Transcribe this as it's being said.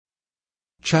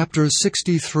Chapter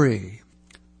 63.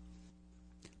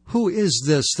 Who is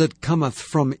this that cometh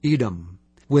from Edom,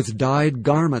 with dyed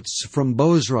garments from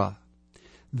Bozrah?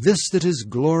 This that is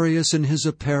glorious in his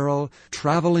apparel,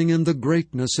 travelling in the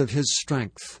greatness of his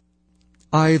strength.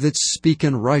 I that speak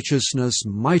in righteousness,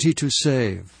 mighty to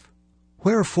save.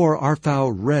 Wherefore art thou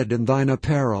red in thine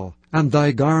apparel, and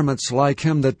thy garments like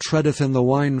him that treadeth in the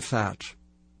wine-fat?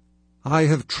 I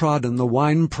have trodden the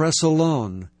winepress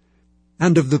alone,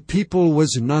 and of the people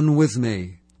was none with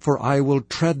me. For I will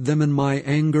tread them in my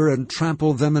anger, and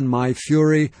trample them in my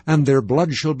fury, and their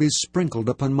blood shall be sprinkled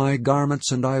upon my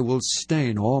garments, and I will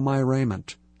stain all my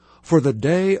raiment. For the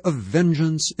day of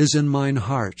vengeance is in mine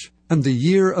heart, and the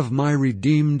year of my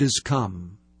redeemed is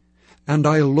come. And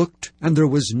I looked, and there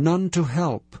was none to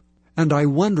help, and I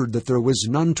wondered that there was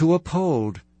none to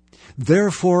uphold.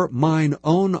 Therefore mine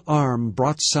own arm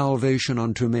brought salvation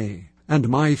unto me, and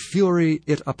my fury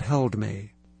it upheld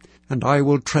me. And I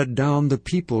will tread down the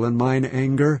people in mine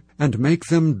anger, and make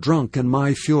them drunk in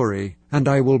my fury, and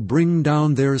I will bring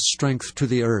down their strength to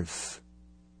the earth.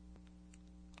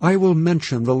 I will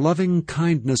mention the loving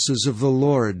kindnesses of the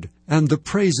Lord, and the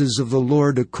praises of the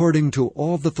Lord according to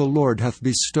all that the Lord hath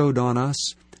bestowed on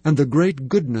us, and the great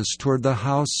goodness toward the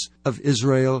house of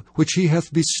Israel, which he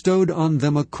hath bestowed on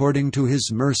them according to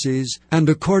his mercies, and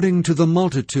according to the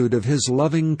multitude of his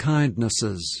loving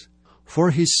kindnesses.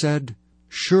 For he said,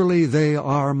 Surely they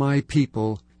are my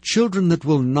people, children that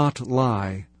will not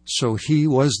lie. So he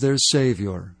was their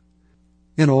Savior.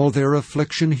 In all their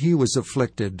affliction he was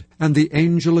afflicted, and the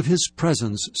angel of his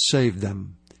presence saved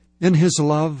them. In his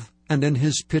love and in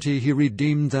his pity he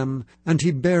redeemed them, and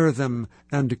he bare them,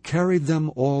 and carried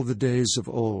them all the days of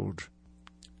old.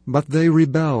 But they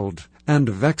rebelled, and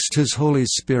vexed his Holy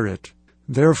Spirit.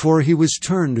 Therefore he was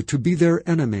turned to be their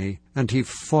enemy, and he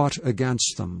fought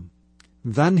against them.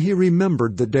 Then he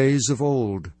remembered the days of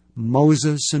old,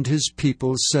 Moses and his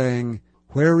people, saying,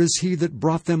 Where is he that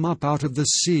brought them up out of the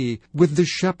sea with the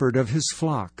shepherd of his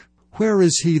flock? Where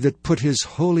is he that put his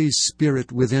Holy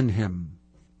Spirit within him?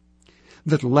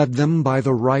 That led them by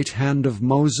the right hand of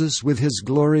Moses with his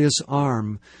glorious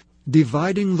arm,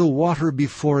 dividing the water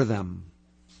before them,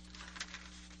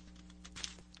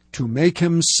 to make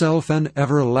himself an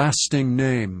everlasting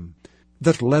name,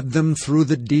 that led them through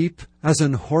the deep, as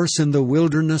an horse in the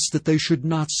wilderness, that they should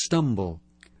not stumble.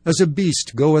 As a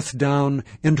beast goeth down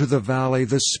into the valley,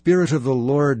 the Spirit of the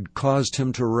Lord caused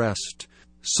him to rest.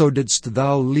 So didst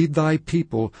thou lead thy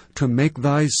people to make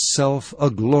thyself a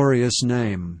glorious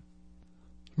name.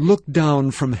 Look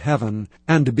down from heaven,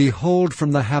 and behold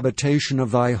from the habitation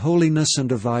of thy holiness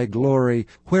and of thy glory,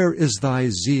 where is thy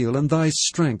zeal and thy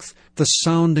strength, the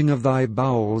sounding of thy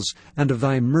bowels, and of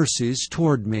thy mercies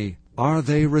toward me? Are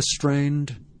they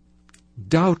restrained?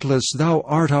 Doubtless thou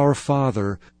art our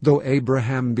father, though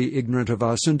Abraham be ignorant of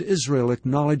us, and Israel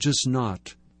acknowledge us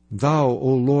not. Thou,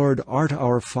 O Lord, art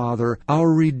our Father,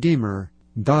 our Redeemer.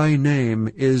 Thy name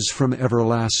is from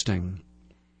everlasting.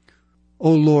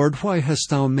 O Lord, why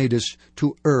hast thou made us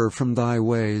to err from thy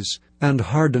ways, and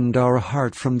hardened our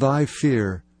heart from thy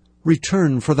fear?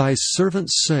 Return for thy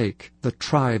servant's sake the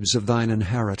tribes of thine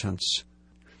inheritance.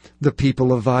 The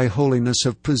people of thy holiness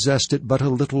have possessed it but a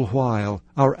little while.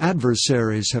 Our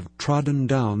adversaries have trodden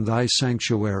down thy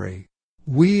sanctuary.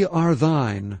 We are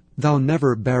thine. Thou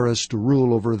never barest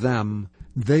rule over them.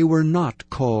 They were not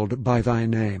called by thy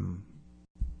name.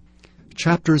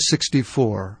 Chapter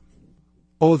 64.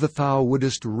 O that thou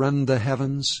wouldest rend the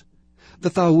heavens,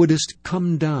 that thou wouldest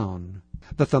come down,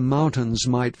 that the mountains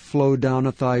might flow down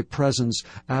at thy presence,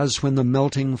 as when the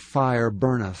melting fire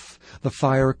burneth. The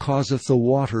fire causeth the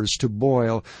waters to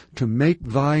boil, to make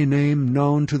thy name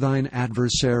known to thine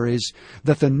adversaries,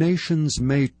 that the nations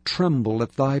may tremble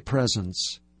at thy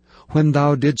presence. When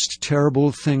thou didst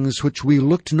terrible things which we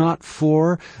looked not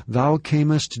for, thou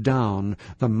camest down,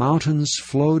 the mountains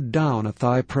flowed down at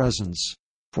thy presence.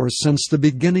 For since the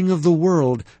beginning of the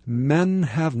world men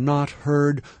have not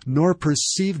heard, nor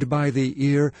perceived by the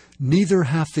ear, neither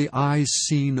hath the eye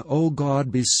seen, O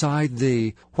God, beside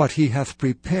thee, what he hath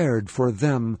prepared for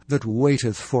them that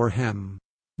waiteth for him.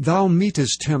 Thou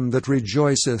meetest him that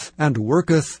rejoiceth, and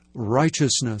worketh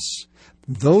righteousness.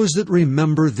 Those that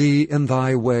remember thee in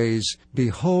thy ways,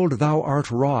 behold, thou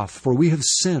art wroth, for we have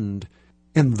sinned.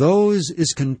 In those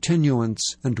is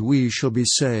continuance, and we shall be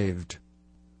saved.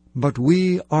 But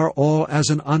we are all as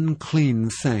an unclean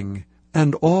thing,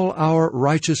 and all our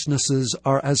righteousnesses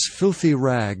are as filthy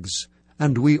rags,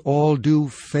 and we all do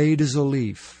fade as a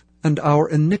leaf, and our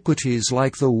iniquities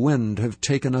like the wind have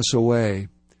taken us away.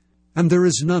 And there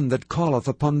is none that calleth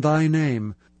upon thy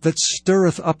name, that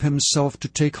stirreth up himself to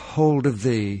take hold of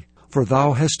thee. For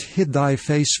thou hast hid thy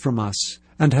face from us,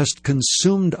 and hast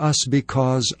consumed us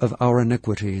because of our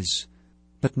iniquities.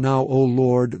 But now, O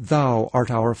Lord, thou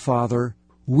art our Father.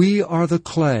 We are the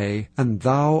clay, and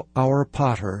thou our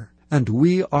potter, and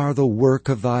we are the work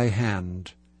of thy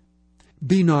hand.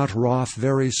 Be not wroth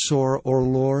very sore, O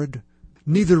Lord,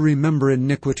 neither remember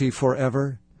iniquity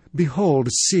forever. Behold,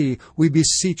 see, we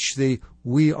beseech thee,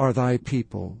 we are thy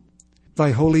people.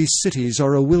 Thy holy cities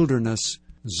are a wilderness.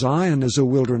 Zion is a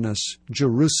wilderness,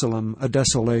 Jerusalem a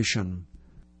desolation.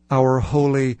 Our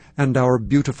holy and our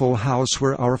beautiful house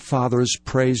where our fathers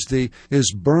praised thee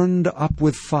is burned up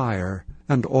with fire,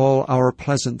 and all our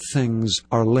pleasant things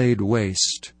are laid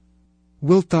waste.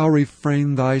 Wilt thou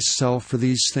refrain thyself for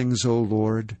these things, O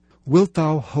Lord? Wilt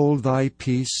thou hold thy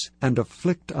peace, and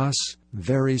afflict us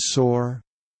very sore?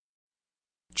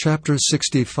 Chapter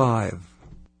 65.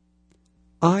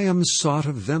 I am sought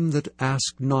of them that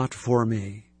asked not for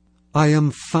me. I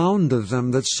am found of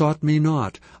them that sought me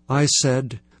not. I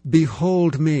said,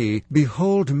 behold me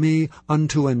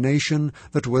unto a nation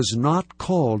that was not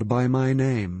called by my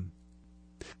name.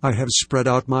 I have spread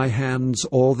out my hands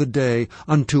all the day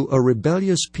unto a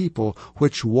rebellious people,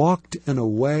 which walked in a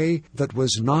way that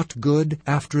was not good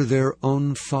after their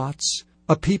own thoughts,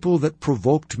 a people that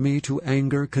provoked me to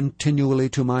anger continually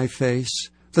to my face,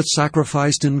 that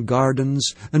sacrificed in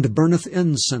gardens, and burneth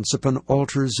incense upon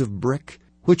altars of brick,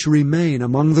 which remain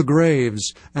among the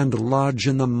graves, and lodge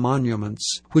in the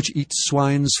monuments, which eat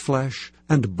swine's flesh,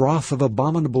 and broth of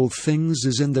abominable things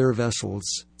is in their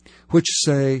vessels, which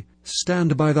say,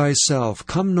 stand by thyself,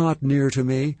 come not near to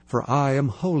me, for I am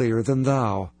holier than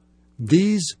thou.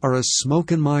 These are a smoke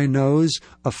in my nose,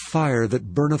 a fire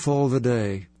that burneth all the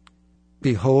day.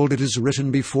 Behold, it is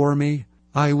written before me,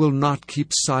 I will not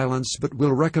keep silence, but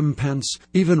will recompense,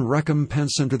 even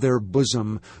recompense unto their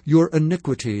bosom, your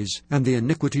iniquities, and the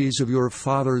iniquities of your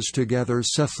fathers together,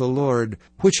 saith the Lord,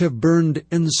 which have burned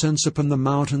incense upon the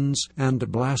mountains, and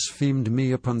blasphemed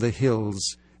me upon the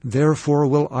hills. Therefore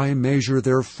will I measure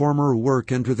their former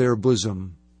work into their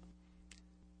bosom.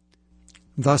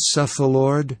 Thus saith the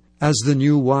Lord, as the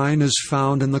new wine is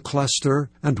found in the cluster,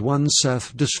 and one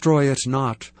saith, destroy it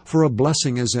not, for a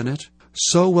blessing is in it,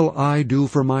 so will I do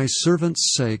for my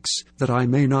servants' sakes, that I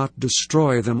may not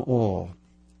destroy them all.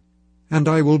 And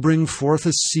I will bring forth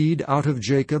a seed out of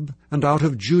Jacob, and out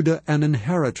of Judah an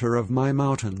inheritor of my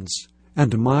mountains.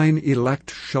 And mine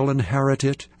elect shall inherit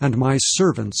it, and my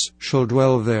servants shall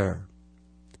dwell there.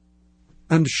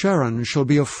 And Sharon shall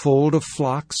be a fold of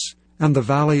flocks, and the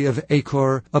valley of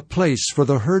Achor a place for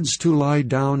the herds to lie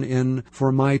down in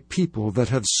for my people that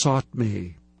have sought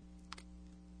me.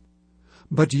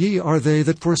 But ye are they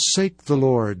that forsake the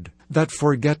Lord, that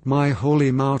forget my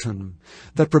holy mountain,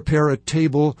 that prepare a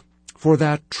table for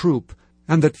that troop,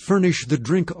 and that furnish the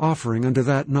drink offering unto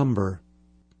that number.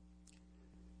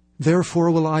 Therefore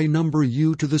will I number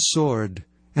you to the sword,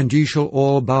 and ye shall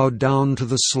all bow down to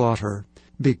the slaughter,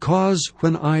 because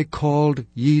when I called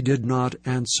ye did not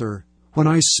answer, when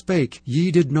I spake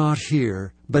ye did not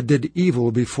hear, but did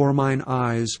evil before mine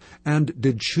eyes, and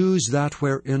did choose that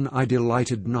wherein I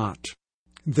delighted not.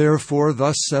 Therefore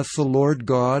thus saith the Lord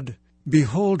God,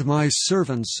 behold, my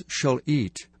servants shall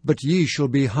eat, but ye shall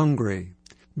be hungry.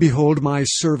 Behold, my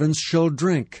servants shall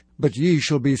drink, but ye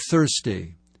shall be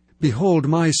thirsty. Behold,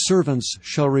 my servants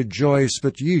shall rejoice,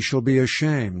 but ye shall be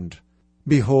ashamed.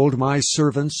 Behold, my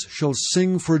servants shall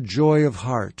sing for joy of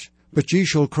heart, but ye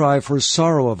shall cry for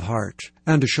sorrow of heart,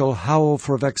 and shall howl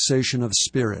for vexation of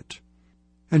spirit.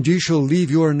 And ye shall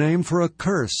leave your name for a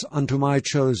curse unto my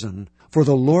chosen, for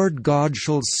the Lord God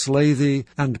shall slay thee,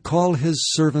 and call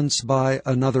his servants by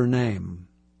another name.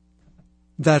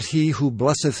 That he who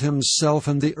blesseth himself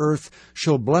in the earth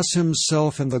shall bless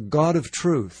himself in the God of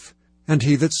truth, and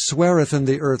he that sweareth in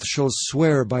the earth shall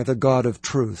swear by the God of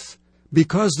truth,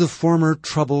 because the former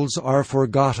troubles are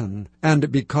forgotten,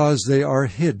 and because they are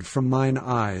hid from mine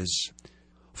eyes.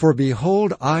 For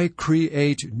behold, I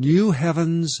create new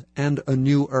heavens and a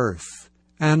new earth,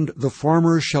 and the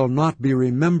former shall not be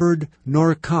remembered,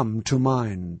 nor come to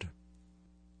mind.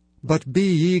 But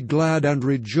be ye glad and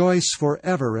rejoice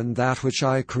forever in that which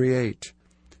I create.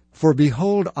 For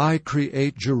behold, I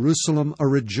create Jerusalem a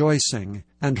rejoicing,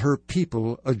 and her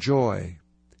people a joy.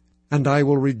 And I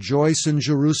will rejoice in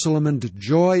Jerusalem, and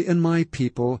joy in my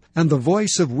people, and the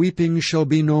voice of weeping shall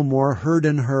be no more heard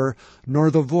in her,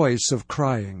 nor the voice of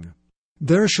crying.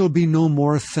 There shall be no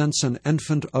more thence an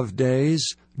infant of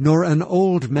days, nor an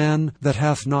old man that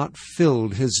hath not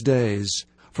filled his days.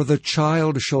 For the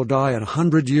child shall die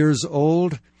 100 years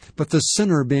old, but the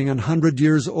sinner being 100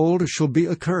 years old shall be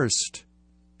accursed.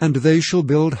 And they shall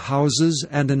build houses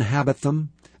and inhabit them,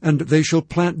 and they shall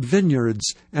plant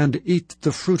vineyards, and eat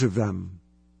the fruit of them.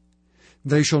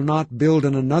 They shall not build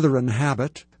and another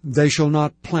inhabit, they shall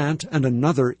not plant and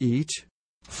another eat.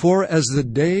 For as the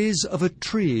days of a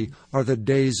tree are the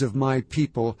days of my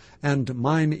people, and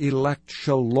mine elect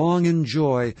shall long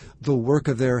enjoy the work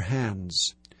of their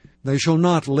hands. They shall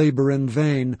not labor in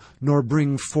vain, nor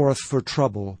bring forth for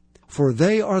trouble. For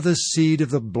they are the seed of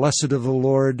the blessed of the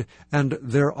Lord, and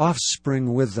their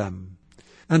offspring with them.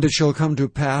 And it shall come to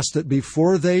pass that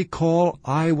before they call,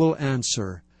 I will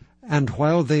answer, and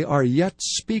while they are yet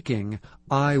speaking,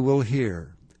 I will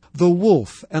hear. The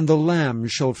wolf and the lamb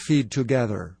shall feed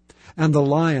together, and the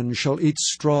lion shall eat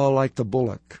straw like the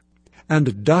bullock,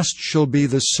 and dust shall be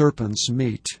the serpent's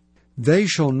meat. They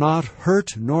shall not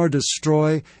hurt nor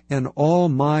destroy in all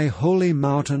my holy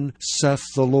mountain, saith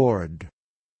the Lord.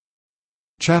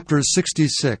 Chapter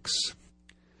 66.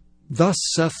 Thus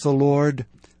saith the Lord,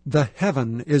 The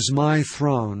heaven is my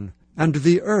throne, and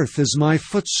the earth is my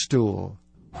footstool.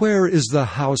 Where is the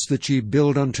house that ye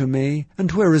build unto me,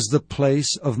 and where is the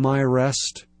place of my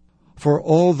rest? For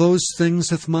all those things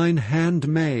hath mine hand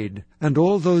made, and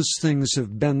all those things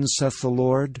have been, saith the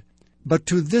Lord. But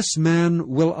to this man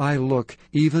will I look,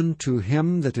 even to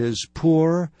him that is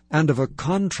poor, and of a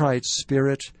contrite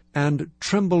spirit, and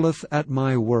trembleth at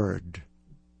my word.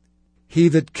 He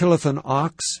that killeth an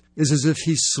ox is as if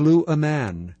he slew a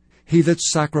man. He that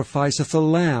sacrificeth a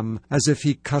lamb, as if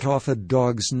he cut off a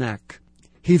dog's neck.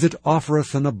 He that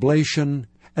offereth an oblation,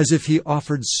 as if he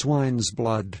offered swine's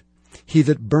blood. He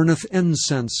that burneth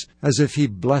incense, as if he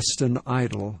blessed an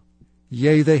idol.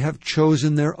 Yea, they have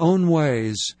chosen their own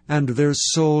ways, and their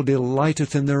soul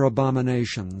delighteth in their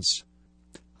abominations.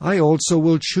 I also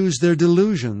will choose their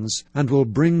delusions, and will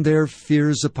bring their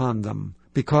fears upon them,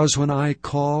 because when I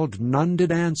called, none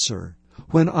did answer.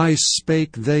 When I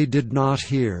spake, they did not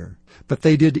hear. But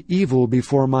they did evil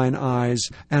before mine eyes,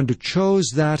 and chose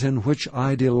that in which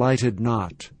I delighted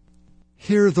not.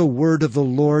 Hear the word of the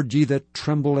Lord, ye that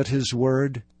tremble at his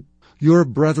word. Your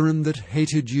brethren that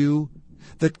hated you,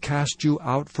 that cast you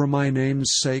out for my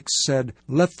name's sake, said,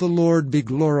 Let the Lord be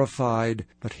glorified,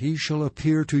 but he shall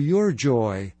appear to your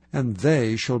joy, and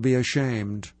they shall be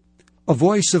ashamed. A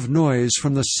voice of noise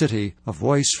from the city, a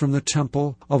voice from the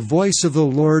temple, a voice of the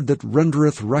Lord that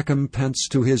rendereth recompense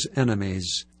to his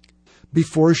enemies.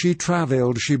 Before she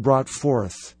travailed, she brought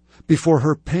forth. Before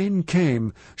her pain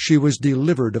came, she was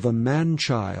delivered of a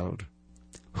man-child.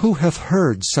 Who hath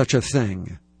heard such a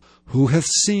thing? Who hath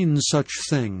seen such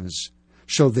things?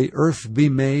 Shall the earth be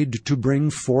made to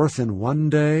bring forth in one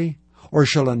day? Or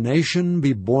shall a nation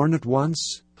be born at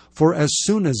once? For as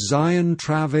soon as Zion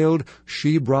travailed,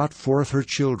 she brought forth her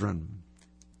children.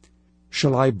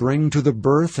 Shall I bring to the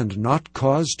birth, and not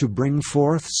cause to bring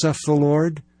forth, saith the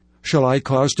Lord? Shall I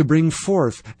cause to bring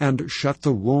forth, and shut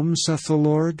the womb, saith the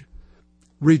Lord?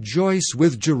 Rejoice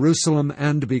with Jerusalem,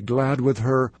 and be glad with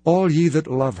her, all ye that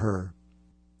love her.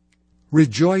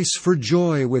 Rejoice for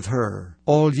joy with her,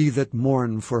 all ye that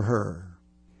mourn for her.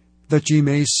 That ye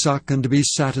may suck and be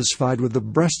satisfied with the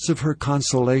breasts of her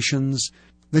consolations,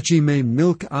 that ye may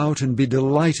milk out and be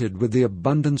delighted with the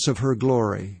abundance of her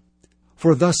glory.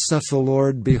 For thus saith the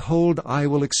Lord, Behold, I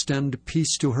will extend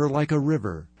peace to her like a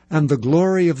river, and the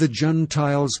glory of the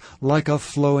Gentiles like a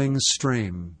flowing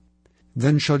stream.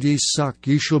 Then shall ye suck,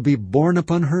 ye shall be borne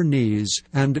upon her knees,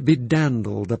 and be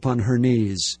dandled upon her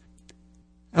knees.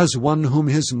 As one whom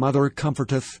his mother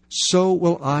comforteth, so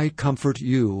will I comfort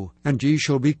you, and ye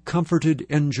shall be comforted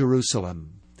in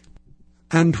Jerusalem.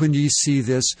 And when ye see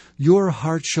this, your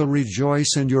heart shall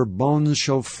rejoice, and your bones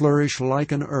shall flourish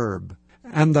like an herb.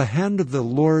 And the hand of the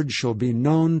Lord shall be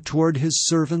known toward his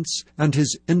servants, and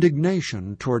his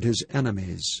indignation toward his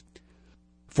enemies.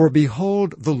 For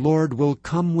behold, the Lord will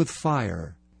come with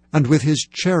fire, and with his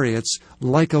chariots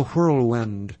like a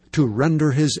whirlwind, to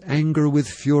render his anger with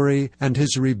fury, and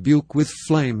his rebuke with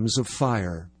flames of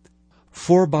fire.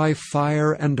 For by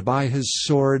fire and by his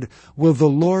sword will the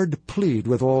Lord plead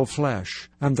with all flesh,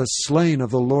 and the slain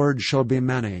of the Lord shall be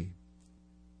many.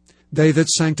 They that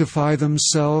sanctify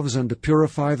themselves and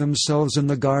purify themselves in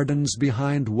the gardens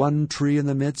behind one tree in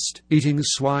the midst, eating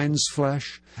swine's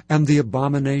flesh, and the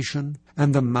abomination,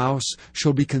 and the mouse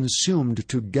shall be consumed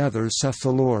together, saith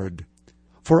the Lord.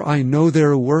 For I know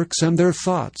their works and their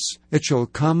thoughts. It shall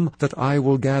come that I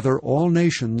will gather all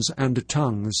nations and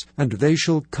tongues, and they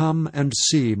shall come and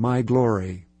see my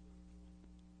glory.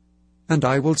 And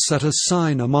I will set a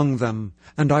sign among them,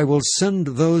 and I will send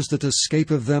those that escape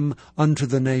of them unto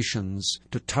the nations,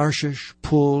 to Tarshish,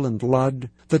 Pul, and Lud,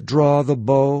 that draw the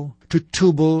bow, to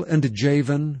Tubal and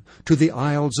Javan, to the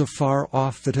isles afar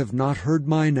off that have not heard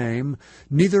my name,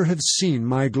 neither have seen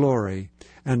my glory,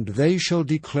 and they shall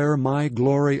declare my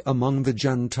glory among the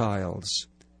Gentiles.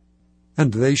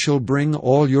 And they shall bring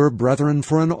all your brethren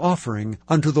for an offering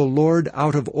unto the Lord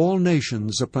out of all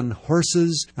nations, upon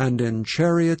horses, and in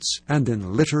chariots, and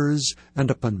in litters,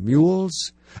 and upon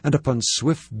mules, and upon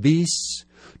swift beasts,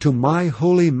 to my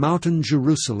holy mountain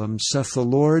Jerusalem, saith the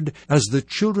Lord, as the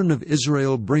children of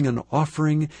Israel bring an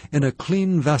offering in a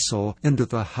clean vessel into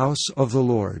the house of the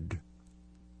Lord.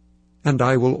 And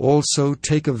I will also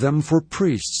take of them for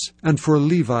priests, and for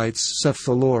Levites, saith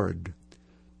the Lord.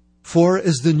 For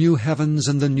as the new heavens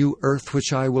and the new earth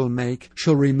which I will make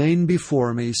shall remain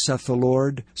before me, saith the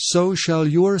Lord, so shall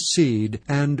your seed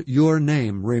and your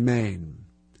name remain.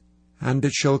 And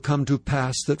it shall come to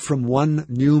pass that from one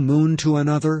new moon to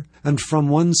another, and from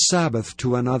one Sabbath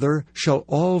to another, shall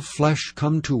all flesh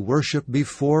come to worship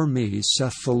before me,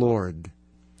 saith the Lord.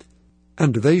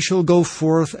 And they shall go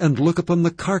forth and look upon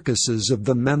the carcasses of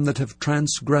the men that have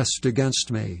transgressed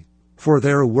against me. For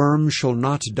their worm shall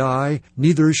not die,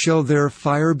 neither shall their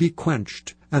fire be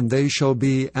quenched, and they shall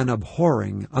be an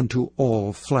abhorring unto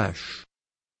all flesh.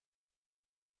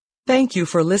 Thank you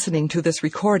for listening to this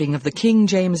recording of the King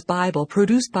James Bible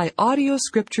produced by Audio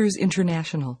Scriptures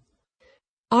International.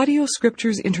 Audio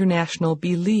Scriptures International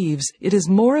believes it is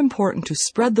more important to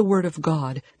spread the Word of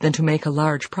God than to make a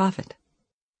large profit.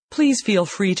 Please feel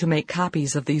free to make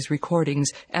copies of these recordings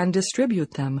and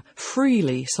distribute them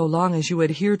freely so long as you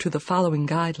adhere to the following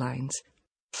guidelines.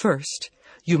 First,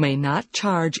 you may not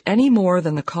charge any more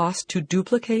than the cost to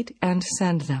duplicate and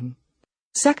send them.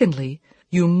 Secondly,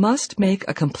 you must make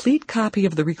a complete copy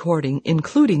of the recording,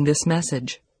 including this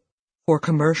message. For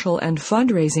commercial and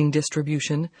fundraising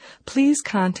distribution, please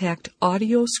contact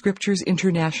Audio Scriptures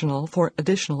International for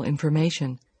additional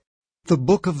information. The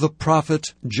Book of the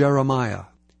Prophet Jeremiah.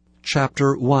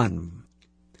 Chapter 1.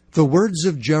 The words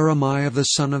of Jeremiah the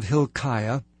son of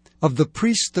Hilkiah, of the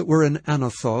priests that were in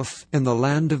Anathoth in the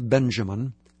land of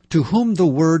Benjamin, to whom the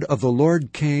word of the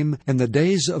Lord came in the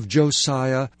days of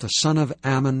Josiah the son of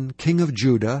Ammon, king of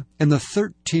Judah, in the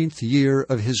 13th year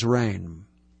of his reign.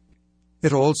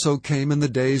 It also came in the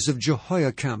days of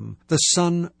Jehoiakim, the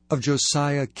son of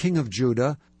Josiah, king of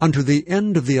Judah, unto the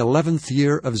end of the 11th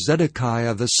year of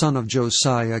Zedekiah, the son of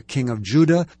Josiah, king of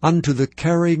Judah, unto the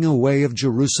carrying away of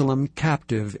Jerusalem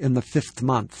captive in the 5th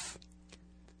month.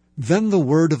 Then the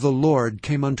word of the Lord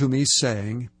came unto me,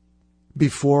 saying,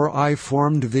 Before I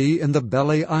formed thee in the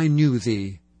belly I knew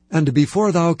thee, and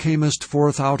before thou camest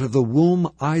forth out of the womb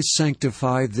I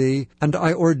sanctified thee, and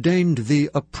I ordained thee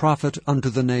a prophet unto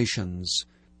the nations.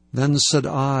 Then said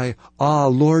I, Ah,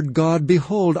 Lord God,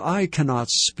 behold, I cannot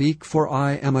speak, for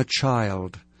I am a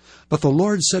child. But the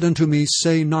Lord said unto me,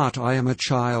 Say not, I am a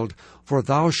child, for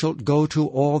thou shalt go to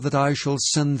all that I shall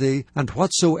send thee, and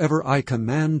whatsoever I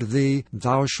command thee,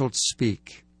 thou shalt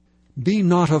speak. Be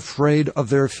not afraid of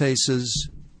their faces,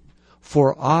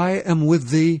 for I am with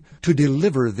thee to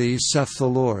deliver thee, saith the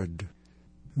Lord.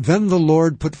 Then the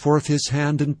Lord put forth his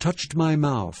hand and touched my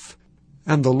mouth.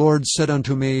 And the Lord said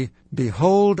unto me,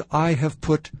 Behold, I have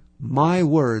put my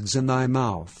words in thy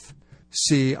mouth.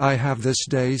 See, I have this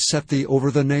day set thee over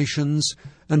the nations,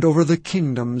 and over the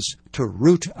kingdoms, to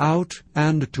root out,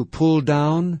 and to pull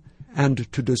down,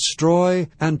 and to destroy,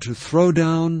 and to throw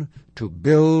down, to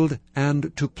build,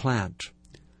 and to plant.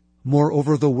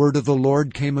 Moreover, the word of the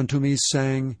Lord came unto me,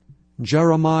 saying,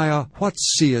 Jeremiah, what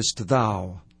seest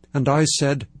thou? And I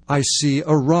said, I see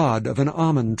a rod of an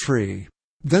almond tree.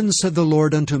 Then said the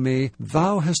Lord unto me,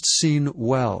 Thou hast seen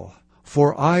well,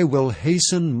 for I will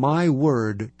hasten my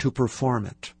word to perform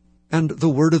it. And the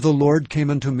word of the Lord came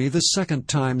unto me the second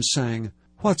time, saying,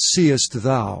 What seest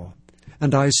thou?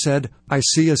 And I said, I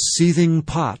see a seething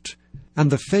pot,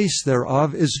 and the face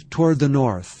thereof is toward the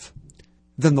north.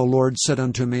 Then the Lord said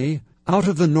unto me, Out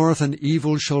of the north an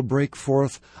evil shall break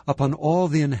forth upon all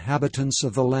the inhabitants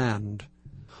of the land.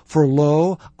 For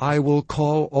lo, I will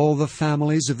call all the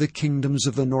families of the kingdoms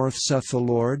of the north, saith the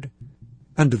Lord.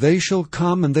 And they shall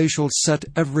come, and they shall set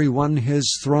every one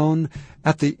his throne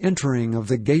at the entering of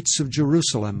the gates of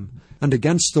Jerusalem, and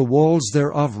against the walls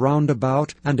thereof round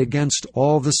about, and against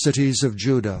all the cities of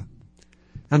Judah.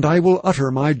 And I will utter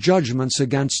my judgments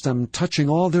against them, touching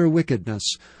all their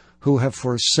wickedness, who have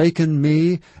forsaken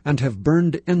me, and have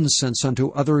burned incense unto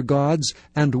other gods,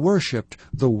 and worshipped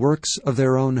the works of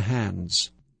their own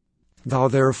hands. Thou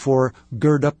therefore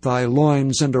gird up thy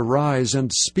loins, and arise,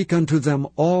 and speak unto them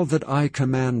all that I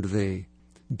command thee.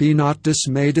 Be not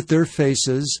dismayed at their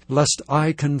faces, lest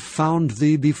I confound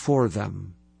thee before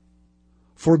them.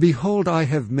 For behold, I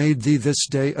have made thee this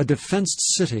day a defenced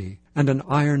city, and an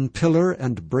iron pillar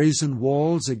and brazen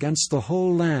walls against the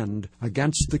whole land,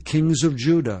 against the kings of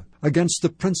Judah, against the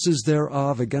princes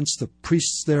thereof, against the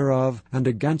priests thereof, and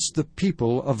against the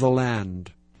people of the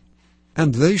land.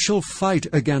 And they shall fight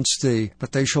against thee,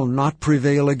 but they shall not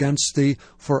prevail against thee,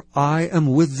 for I am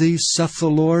with thee, saith the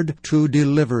Lord, to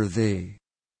deliver thee.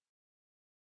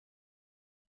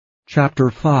 Chapter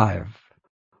 5.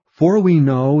 For we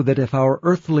know that if our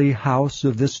earthly house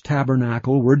of this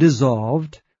tabernacle were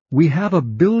dissolved, we have a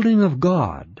building of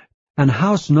God, an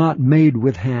house not made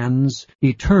with hands,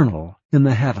 eternal in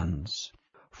the heavens.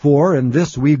 For in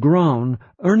this we groan,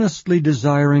 earnestly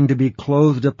desiring to be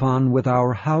clothed upon with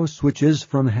our house which is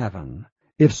from heaven,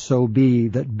 if so be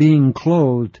that being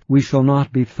clothed we shall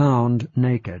not be found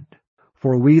naked.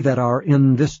 For we that are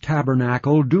in this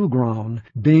tabernacle do groan,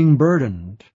 being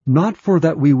burdened, not for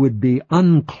that we would be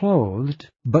unclothed,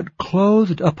 but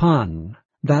clothed upon,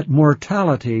 that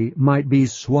mortality might be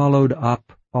swallowed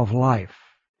up of life.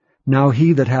 Now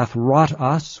he that hath wrought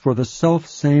us for the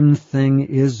selfsame thing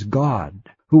is God,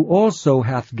 who also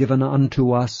hath given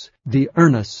unto us the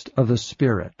earnest of the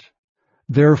Spirit.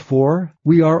 Therefore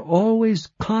we are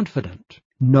always confident,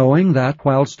 knowing that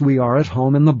whilst we are at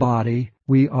home in the body,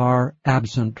 we are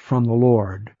absent from the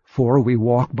Lord, for we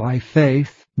walk by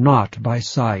faith, not by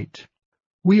sight.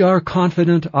 We are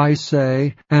confident, I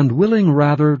say, and willing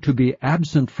rather to be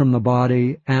absent from the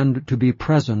body and to be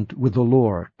present with the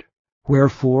Lord.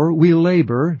 Wherefore we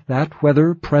labor that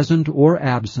whether present or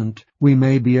absent we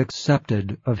may be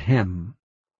accepted of him.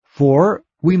 For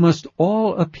we must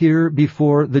all appear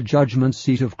before the judgment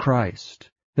seat of Christ,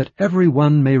 that every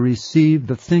one may receive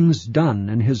the things done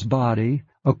in his body,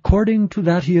 according to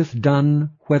that he hath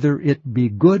done, whether it be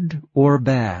good or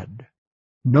bad.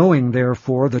 Knowing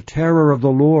therefore the terror of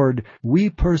the Lord, we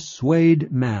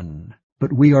persuade men,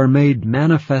 but we are made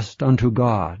manifest unto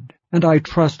God, and I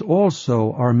trust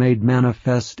also are made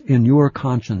manifest in your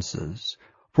consciences.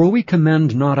 For we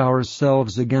commend not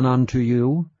ourselves again unto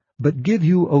you, but give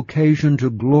you occasion to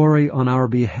glory on our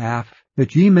behalf,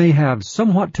 that ye may have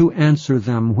somewhat to answer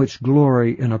them which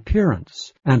glory in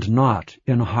appearance, and not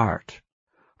in heart.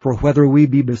 For whether we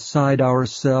be beside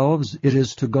ourselves, it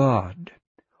is to God,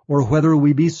 or whether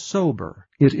we be sober,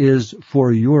 it is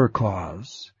for your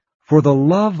cause. For the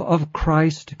love of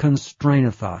Christ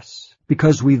constraineth us,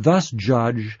 because we thus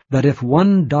judge that if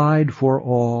one died for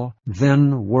all,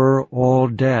 then were all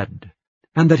dead,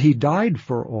 and that he died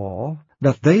for all,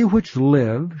 that they which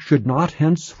live should not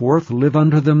henceforth live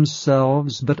unto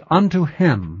themselves, but unto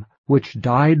him which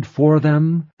died for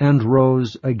them and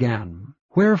rose again.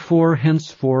 Wherefore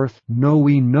henceforth know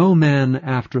we no man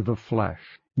after the flesh.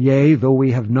 Yea, though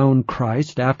we have known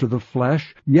Christ after the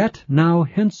flesh, yet now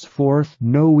henceforth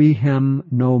know we him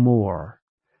no more.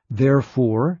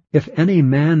 Therefore, if any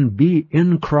man be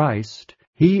in Christ,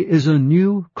 he is a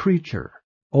new creature.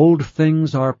 Old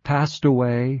things are passed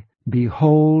away,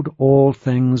 behold, all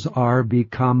things are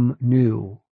become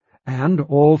new. And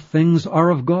all things are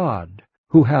of God,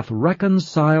 who hath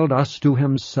reconciled us to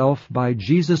himself by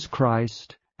Jesus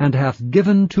Christ, and hath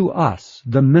given to us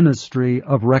the ministry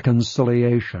of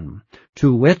reconciliation,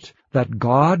 to wit, that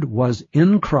God was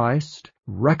in Christ,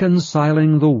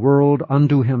 reconciling the world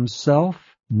unto himself,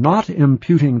 not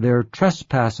imputing their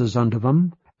trespasses unto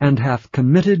them, and hath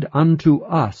committed unto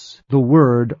us the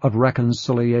word of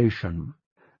reconciliation.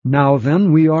 Now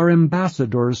then we are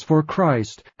ambassadors for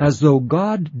Christ, as though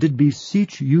God did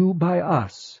beseech you by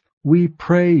us. We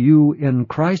pray you in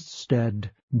Christ's stead,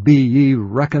 be ye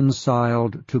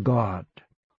reconciled to God.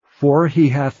 For he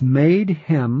hath made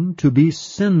him to be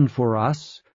sin for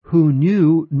us, who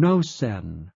knew no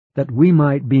sin, that we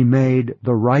might be made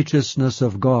the righteousness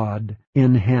of God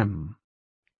in him.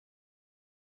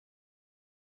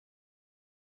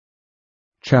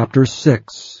 Chapter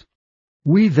 6.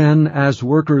 We then, as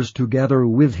workers together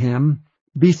with him,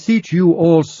 beseech you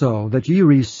also that ye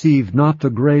receive not the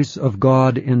grace of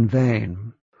God in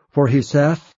vain. For he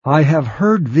saith, I have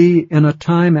heard thee in a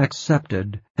time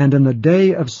accepted, and in the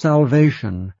day of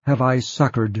salvation have I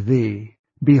succored thee.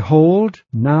 Behold,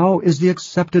 now is the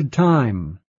accepted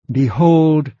time.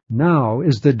 Behold, now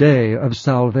is the day of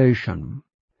salvation.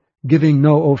 Giving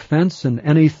no offense in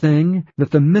anything,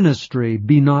 that the ministry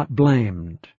be not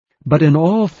blamed, but in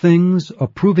all things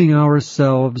approving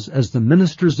ourselves as the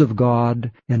ministers of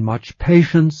God, in much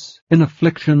patience, in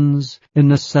afflictions, in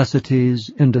necessities,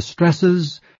 in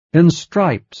distresses, in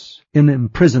stripes, in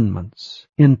imprisonments,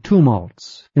 in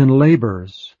tumults, in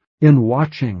labors, in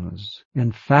watchings,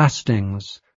 in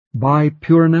fastings, by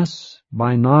pureness,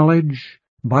 by knowledge,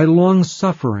 by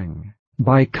long-suffering,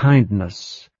 by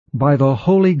kindness, by the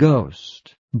Holy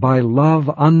Ghost, by love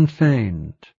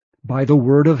unfeigned, by the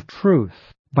word of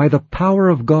truth, by the power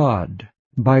of God,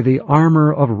 by the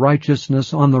armor of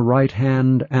righteousness on the right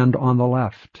hand and on the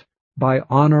left, by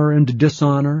honor and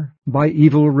dishonor, by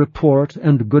evil report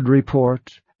and good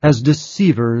report, as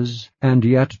deceivers and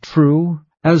yet true,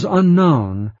 as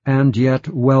unknown and yet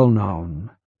well known,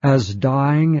 as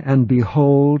dying and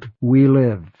behold we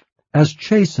live, as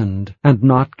chastened and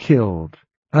not killed,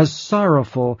 as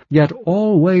sorrowful yet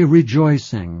alway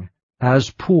rejoicing, as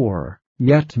poor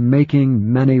yet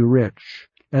making many rich,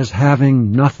 as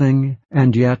having nothing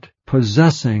and yet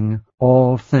possessing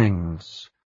all things.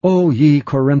 O ye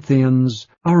Corinthians,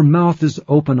 our mouth is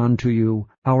open unto you,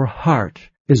 our heart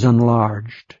is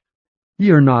enlarged.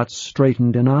 Ye are not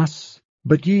straitened in us,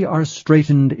 but ye are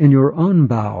straitened in your own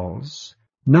bowels.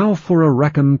 Now for a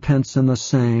recompense in the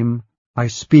same, I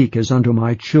speak as unto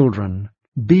my children,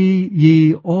 be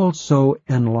ye also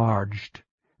enlarged.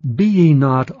 Be ye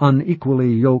not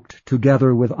unequally yoked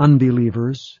together with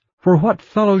unbelievers. For what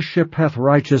fellowship hath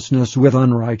righteousness with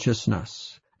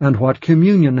unrighteousness? And what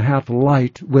communion hath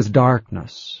light with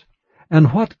darkness?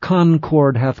 And what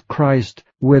concord hath Christ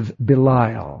with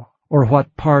Belial? Or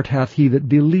what part hath he that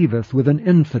believeth with an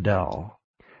infidel?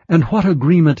 And what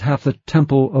agreement hath the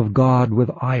temple of God with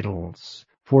idols?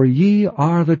 For ye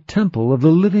are the temple of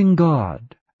the living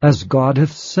God. As God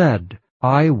hath said,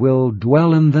 I will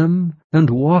dwell in them, and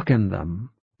walk in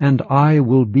them, and I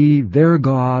will be their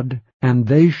God, and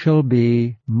they shall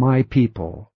be my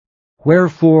people.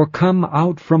 Wherefore come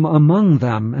out from among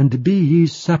them, and be ye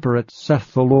separate,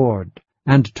 saith the Lord,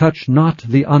 and touch not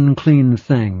the unclean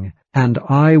thing, and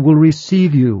I will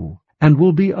receive you, and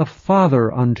will be a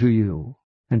father unto you,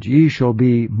 and ye shall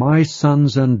be my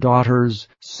sons and daughters,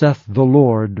 saith the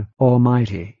Lord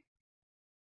Almighty.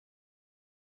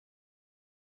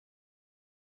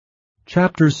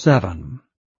 Chapter 7.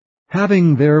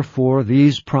 Having therefore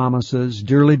these promises,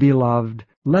 dearly beloved,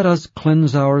 let us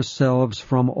cleanse ourselves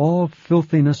from all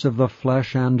filthiness of the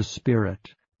flesh and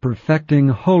spirit, perfecting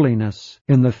holiness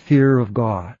in the fear of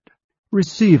God.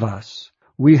 Receive us.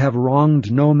 We have wronged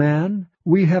no man,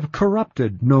 we have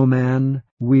corrupted no man,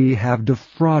 we have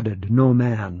defrauded no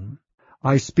man.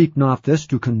 I speak not this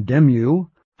to condemn you,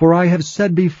 for I have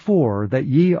said before that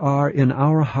ye are in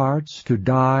our hearts to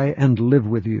die and live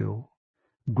with you.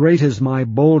 Great is my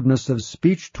boldness of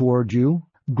speech toward you,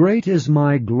 great is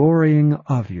my glorying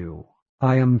of you.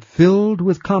 I am filled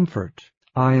with comfort,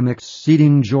 I am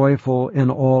exceeding joyful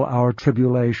in all our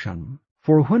tribulation.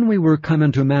 For when we were come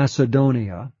into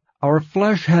Macedonia, our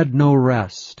flesh had no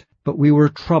rest, but we were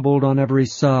troubled on every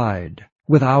side.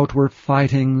 Without were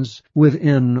fightings,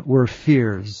 within were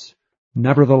fears.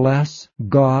 Nevertheless,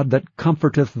 God that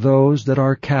comforteth those that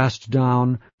are cast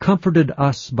down, comforted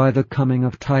us by the coming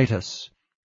of Titus.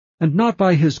 And not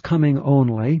by his coming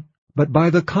only, but by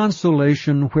the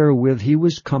consolation wherewith he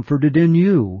was comforted in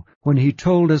you, when he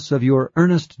told us of your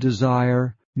earnest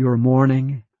desire, your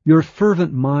mourning, your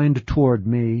fervent mind toward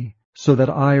me, so that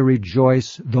I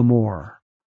rejoice the more.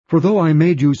 For though I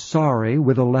made you sorry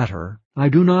with a letter, I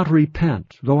do not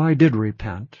repent, though I did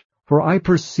repent. For I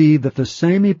perceive that the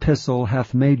same epistle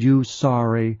hath made you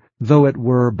sorry, though it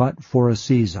were but for a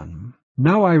season.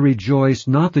 Now I rejoice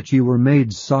not that ye were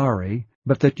made sorry,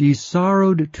 but that ye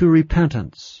sorrowed to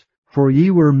repentance. For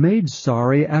ye were made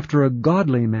sorry after a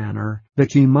godly manner,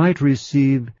 that ye might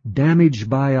receive damage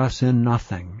by us in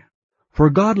nothing. For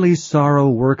godly sorrow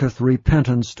worketh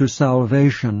repentance to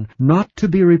salvation, not to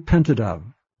be repented of,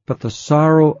 but the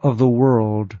sorrow of the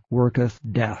world worketh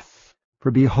death.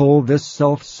 For behold, this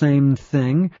selfsame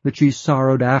thing, that ye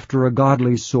sorrowed after a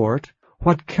godly sort,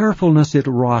 what carefulness it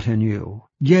wrought in you,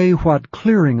 yea, what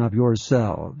clearing of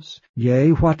yourselves, yea,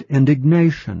 what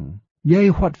indignation, yea,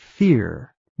 what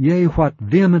fear, yea, what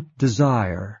vehement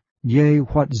desire, yea,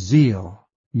 what zeal,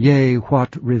 yea,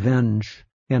 what revenge.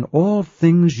 In all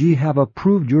things ye have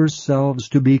approved yourselves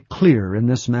to be clear in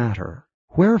this matter.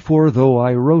 Wherefore, though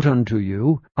I wrote unto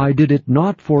you, I did it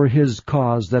not for his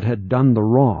cause that had done the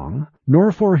wrong,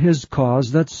 nor for his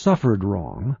cause that suffered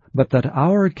wrong, but that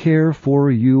our care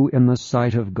for you in the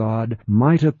sight of God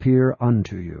might appear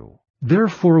unto you.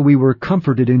 Therefore we were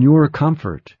comforted in your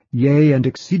comfort, yea, and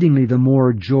exceedingly the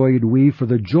more joyed we for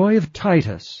the joy of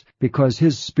Titus, because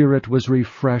his spirit was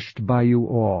refreshed by you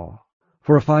all.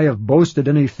 For if I have boasted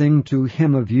anything to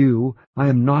him of you, I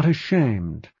am not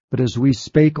ashamed, But as we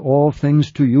spake all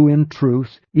things to you in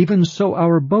truth, even so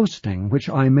our boasting, which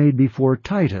I made before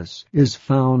Titus, is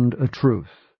found a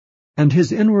truth. And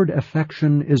his inward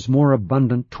affection is more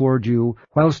abundant toward you,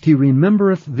 whilst he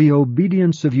remembereth the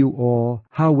obedience of you all,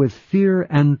 how with fear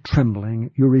and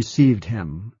trembling you received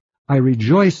him. I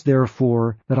rejoice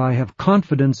therefore that I have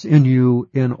confidence in you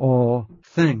in all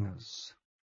things.